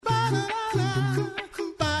You're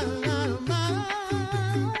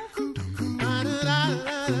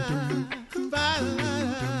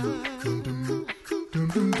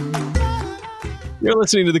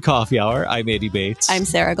listening to The Coffee Hour. I'm Andy Bates. I'm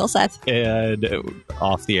Sarah Gulseth. And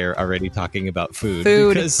off the air already talking about food.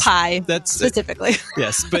 Pie, that's specifically.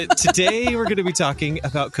 Yes, but today we're going to be talking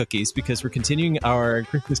about cookies because we're continuing our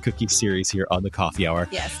Christmas cookie series here on The Coffee Hour.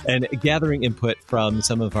 Yes. And gathering input from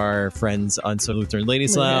some of our friends on Lutheran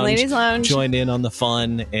Ladies Lounge. Join in on the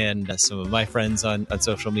fun, and some of my friends on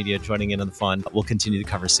social media joining in on the fun. We'll continue the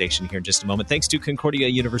conversation here in just a moment. Thanks to Concordia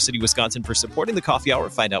University, Wisconsin for supporting The Coffee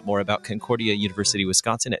Hour. Find out more about Concordia University,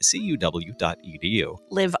 Wisconsin at cuw.edu.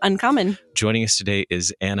 Live uncommon. Joining us today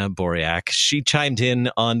is Anna Boriack. She chimed in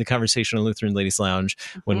on the conversation on Lutheran Ladies Lounge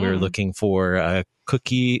when we were looking for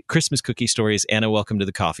Christmas cookie stories. Anna, welcome to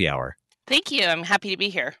The Coffee Hour. Thank you. I'm happy to be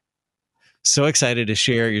here. So excited to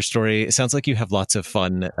share your story. It sounds like you have lots of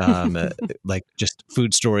fun, like just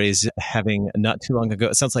food stories, having not too long ago.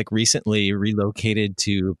 It sounds like recently relocated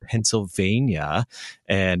to Pennsylvania,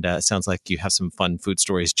 and it sounds like you have some fun food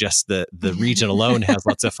stories. Just the region alone has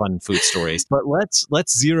lots of fun food stories. But let's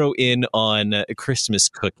zero in on Christmas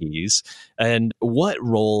cookies. And what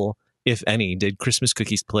role, if any, did Christmas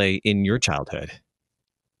cookies play in your childhood?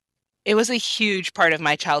 It was a huge part of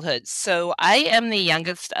my childhood. So I am the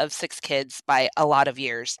youngest of 6 kids by a lot of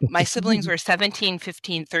years. My siblings were 17,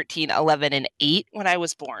 15, 13, 11, and 8 when I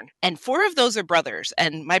was born. And 4 of those are brothers.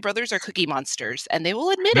 And my brothers are cookie monsters, and they will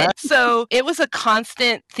admit it. So it was a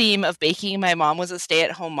constant theme of baking. My mom was a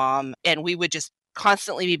stay-at-home mom, and we would just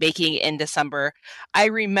constantly be baking in December. I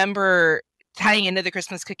remember tying into the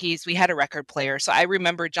Christmas cookies, we had a record player. So I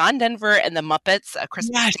remember John Denver and the Muppets, A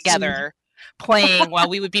Christmas Together, playing while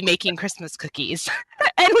we would be making Christmas cookies.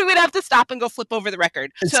 And we would have to stop and go flip over the record.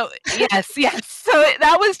 So yes. So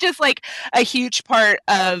that was just like a huge part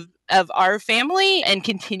of our family, and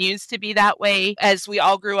continues to be that way as we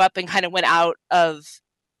all grew up and kind of went out of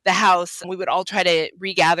the house. We would all try to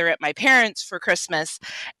regather at my parents' for Christmas,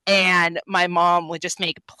 and my mom would just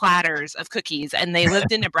make platters of cookies, and they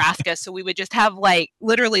lived in Nebraska. So we would just have like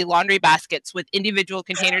literally laundry baskets with individual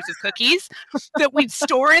containers of cookies that we'd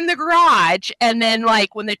store in the garage. And then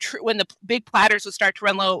like when the big platters would start to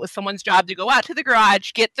run low, it was someone's job to go out to the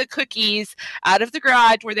garage, get the cookies out of the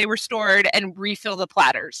garage where they were stored, and refill the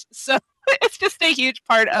platters. So it's just a huge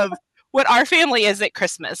part of what our family is at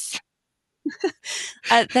Christmas.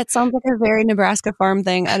 That sounds like a very Nebraska farm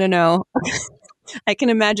thing. I don't know. I can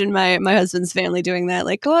imagine my husband's family doing that.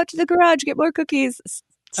 Like, go out to the garage, get more cookies.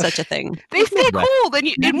 Such a thing. They stay cold,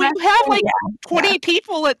 and when you have like 20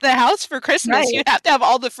 people at the house for Christmas, you have to have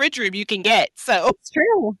all the fridge room you can get. So it's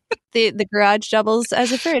true. The garage doubles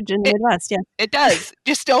as a fridge in the Midwest. Yeah, it does.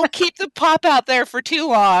 Just don't keep the pop out there for too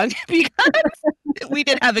long, because we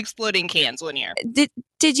did have exploding cans one year.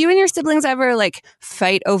 Did you and your siblings ever like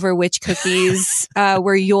fight over which cookies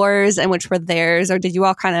were yours and which were theirs, or did you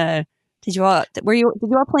all play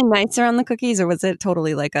nice around the cookies, or was it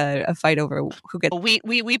totally like a fight over who gets?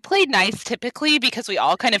 We played nice typically because we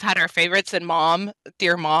all kind of had our favorites, and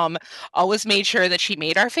dear mom, always made sure that she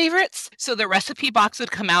made our favorites. So the recipe box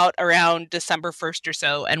would come out around December 1st or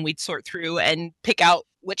so, and we'd sort through and pick out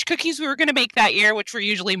which cookies we were going to make that year, which were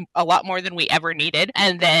usually a lot more than we ever needed.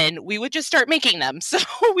 And then we would just start making them. So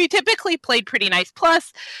we typically played pretty nice.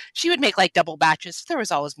 Plus, she would make like double batches. So there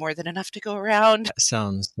was always more than enough to go around. That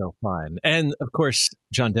sounds so fun. And of course,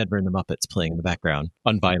 John Denver and the Muppets playing in the background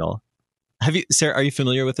on vinyl. Sarah, are you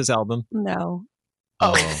familiar with this album? No.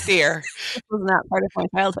 Oh dear. This was not part of my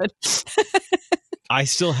childhood. I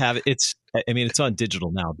still have it. It's on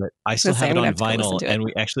digital now, but I still have it on vinyl, and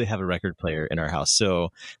we actually have a record player in our house.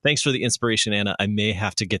 So thanks for the inspiration, Anna. I may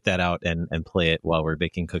have to get that out and play it while we're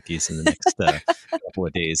baking cookies in the next couple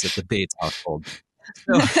of days at the Bates household.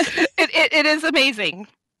 So, it is amazing.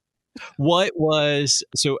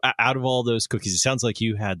 So out of all those cookies, it sounds like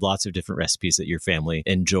you had lots of different recipes that your family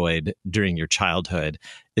enjoyed during your childhood.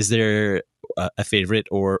 Is there a favorite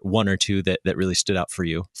or one or two that really stood out for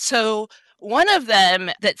you? So one of them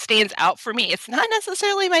that stands out for me, it's not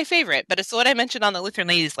necessarily my favorite, but it's what I mentioned on the Lutheran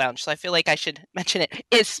Ladies Lounge, so I feel like I should mention it,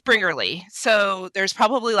 is Springerle. So there's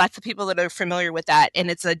probably lots of people that are familiar with that, and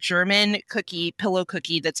it's a German pillow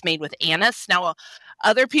cookie that's made with anise. Now,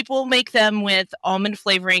 other people make them with almond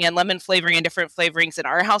flavoring and lemon flavoring and different flavorings. In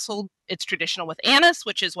our household, it's traditional with anise,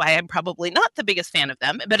 which is why I'm probably not the biggest fan of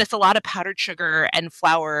them, but it's a lot of powdered sugar and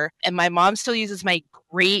flour, and my mom still uses my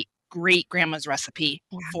great-great-grandma's recipe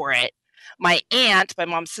for it. My aunt, my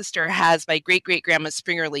mom's sister, has my great-great-grandma's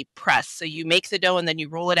Springerle press. So you make the dough and then you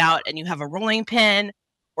roll it out, and you have a rolling pin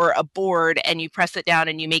or a board, and you press it down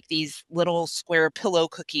and you make these little square pillow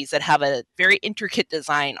cookies that have a very intricate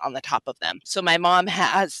design on the top of them. So my mom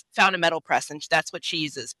has found a metal press and that's what she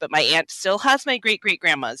uses, but my aunt still has my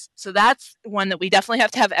great-great-grandma's. So that's one that we definitely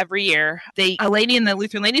have to have every year. A lady in the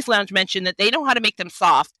Lutheran Ladies Lounge mentioned that they know how to make them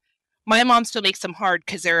soft. My mom still makes them hard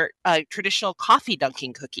because they're a traditional coffee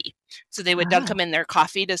dunking cookie. So they would dunk them in their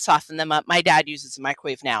coffee to soften them up. My dad uses a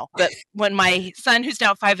microwave now. But when my son, who's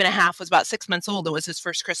now 5.5, was about 6 months old, it was his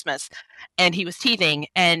first Christmas, and he was teething.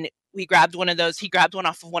 And we grabbed one of those. He grabbed one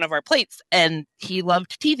off of one of our plates, and he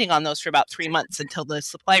loved teething on those for about 3 months until the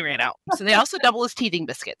supply ran out. So they also double as teething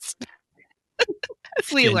biscuits.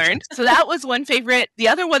 As we learned. So that was one favorite. The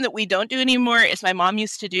other one that we don't do anymore is my mom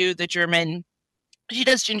used to do the German. She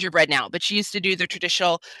does gingerbread now, but she used to do the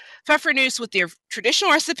traditional Pfeffernuss with their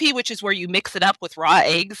traditional recipe, which is where you mix it up with raw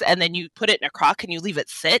eggs and then you put it in a crock and you leave it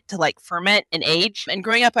sit to like ferment and age. And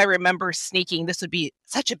growing up, I remember sneaking, this would be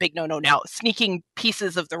such a big no-no now, sneaking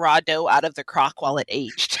pieces of the raw dough out of the crock while it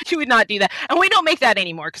aged. She would not do that. And we don't make that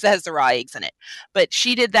anymore because it has the raw eggs in it. But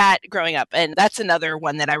she did that growing up. And that's another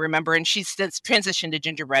one that I remember. And she's since transitioned to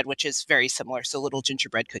gingerbread, which is very similar. So little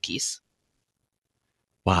gingerbread cookies.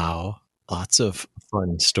 Wow. Lots of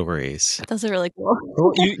fun stories. Those are really cool.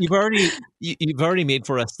 Well, you've already made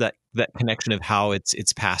for us that connection of how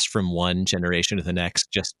it's passed from one generation to the next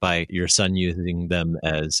just by your son using them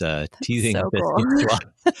as teething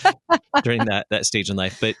biscuits during that stage in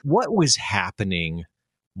life. But what was happening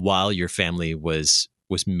while your family was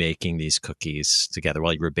making these cookies together,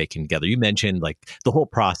 while you were baking together? You mentioned like the whole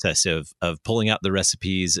process of pulling out the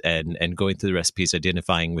recipes and going through the recipes,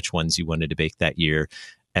 identifying which ones you wanted to bake that year,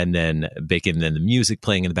 and then baking, and then the music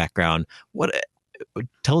playing in the background.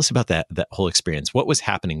 Tell us about that whole experience. What was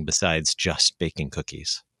happening besides just baking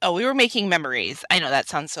cookies? Oh, we were making memories. I know that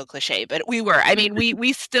sounds so cliche, but we were. I mean,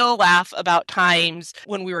 we still laugh about times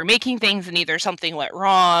when we were making things and either something went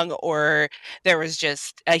wrong or there was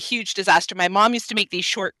just a huge disaster. My mom used to make these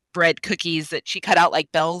shortbread cookies that she cut out like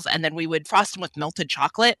bells, and then we would frost them with melted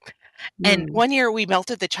chocolate. And one year we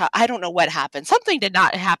melted the chocolate. I don't know what happened. Something did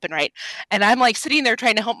not happen right. And I'm like sitting there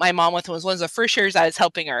trying to help my mom with it. It was one of the first years I was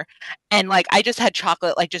helping her. And like I just had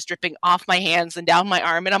chocolate like just dripping off my hands and down my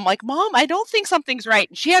arm. And I'm like, Mom, I don't think something's right.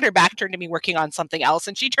 And she had her back turned to me working on something else.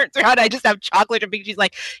 And she turns around, I just have chocolate dripping. She's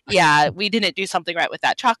like, yeah, we didn't do something right with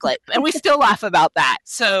that chocolate. And we still laugh about that.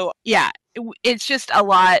 So yeah, it's just a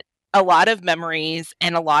lot of memories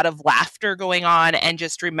and a lot of laughter going on and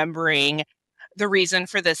just remembering the reason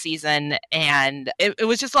for the season. And it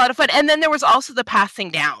was just a lot of fun. And then there was also the passing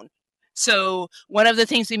down. So one of the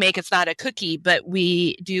things we make, it's not a cookie, but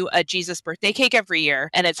we do a Jesus birthday cake every year.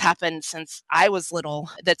 And it's happened since I was little.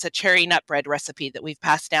 That's a cherry nut bread recipe that we've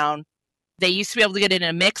passed down. They used to be able to get it in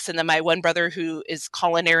a mix. And then my one brother who is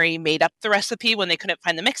culinary made up the recipe when they couldn't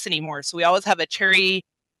find the mix anymore. So we always have a cherry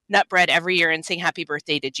nut bread every year and sing happy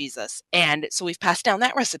birthday to Jesus. And so we've passed down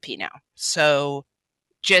that recipe now. So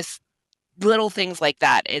just little things like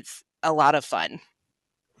that. It's a lot of fun.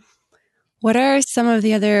 What are some of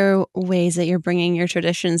the other ways that you're bringing your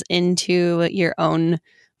traditions into your own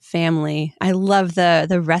family? I love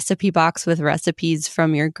the recipe box with recipes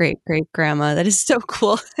from your great-great-grandma. That is so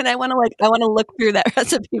cool. And I want to look through that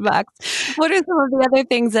recipe box. What are some of the other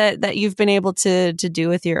things that you've been able to do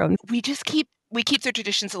with your own? We keep the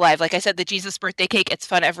traditions alive. Like I said, the Jesus birthday cake, it's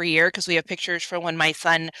fun every year because we have pictures from when my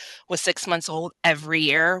son was 6 months old every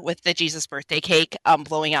year with the Jesus birthday cake,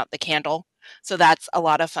 blowing out the candle. So that's a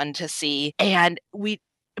lot of fun to see. And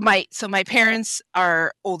my parents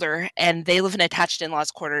are older and they live in attached in-laws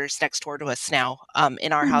quarters next door to us now,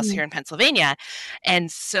 in our house here in Pennsylvania.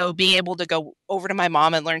 And so being able to go over to my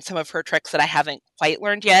mom and learn some of her tricks that I haven't quite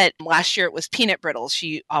learned yet. Last year it was peanut brittle.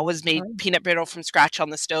 She always made peanut brittle from scratch on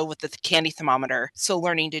the stove with the candy thermometer. So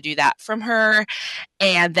learning to do that from her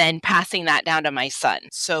and then passing that down to my son.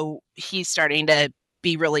 So he's starting to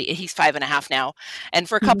he's 5.5 now. And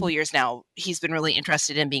for a couple of years now, he's been really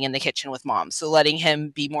interested in being in the kitchen with mom. So letting him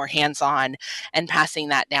be more hands-on and passing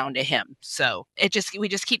that down to him. So we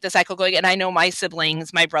just keep the cycle going. And I know my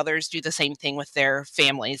siblings, my brothers do the same thing with their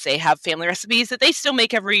families. They have family recipes that they still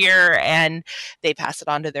make every year and they pass it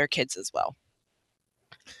on to their kids as well.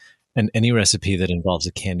 And any recipe that involves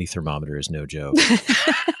a candy thermometer is no joke.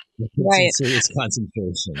 Right. Serious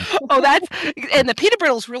concentration. And the peanut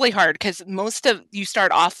brittle is really hard because you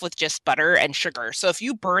start off with just butter and sugar. So if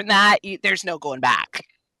you burn that, there's no going back.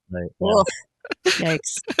 Right. Yeah.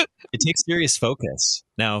 Yikes. It takes serious focus.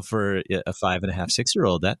 Now for a 5.5,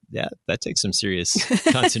 6-year-old, that takes some serious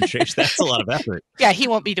concentration. That's a lot of effort. Yeah, he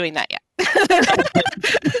won't be doing that yet.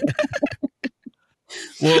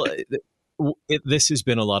 Well, This has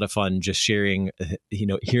been a lot of fun, just sharing,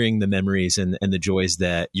 hearing the memories and the joys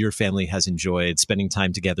that your family has enjoyed, spending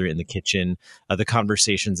time together in the kitchen, the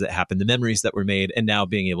conversations that happened, the memories that were made, and now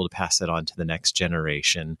being able to pass that on to the next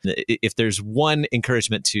generation. If there's one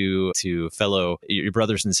encouragement to fellow your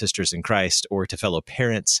brothers and sisters in Christ, or to fellow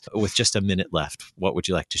parents with just a minute left, what would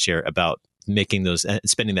you like to share about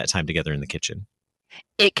spending that time together in the kitchen?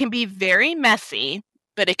 It can be very messy,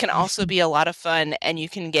 but it can also be a lot of fun, and you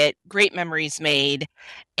can get great memories made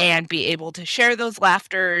and be able to share those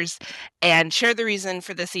laughters and share the reason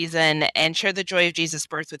for the season and share the joy of Jesus'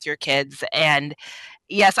 birth with your kids. And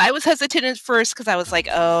yes, I was hesitant at first because I was like,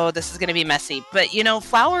 oh, this is going to be messy. But,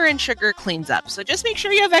 flour and sugar cleans up. So just make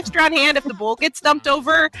sure you have extra on hand if the bowl gets dumped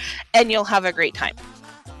over, and you'll have a great time.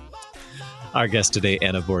 Our guest today,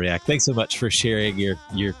 Anna Boriack. Thanks so much for sharing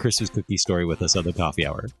your Christmas cookie story with us on the Coffee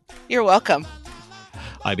Hour. You're welcome.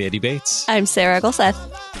 I'm Andy Bates. I'm Sarah Golseth.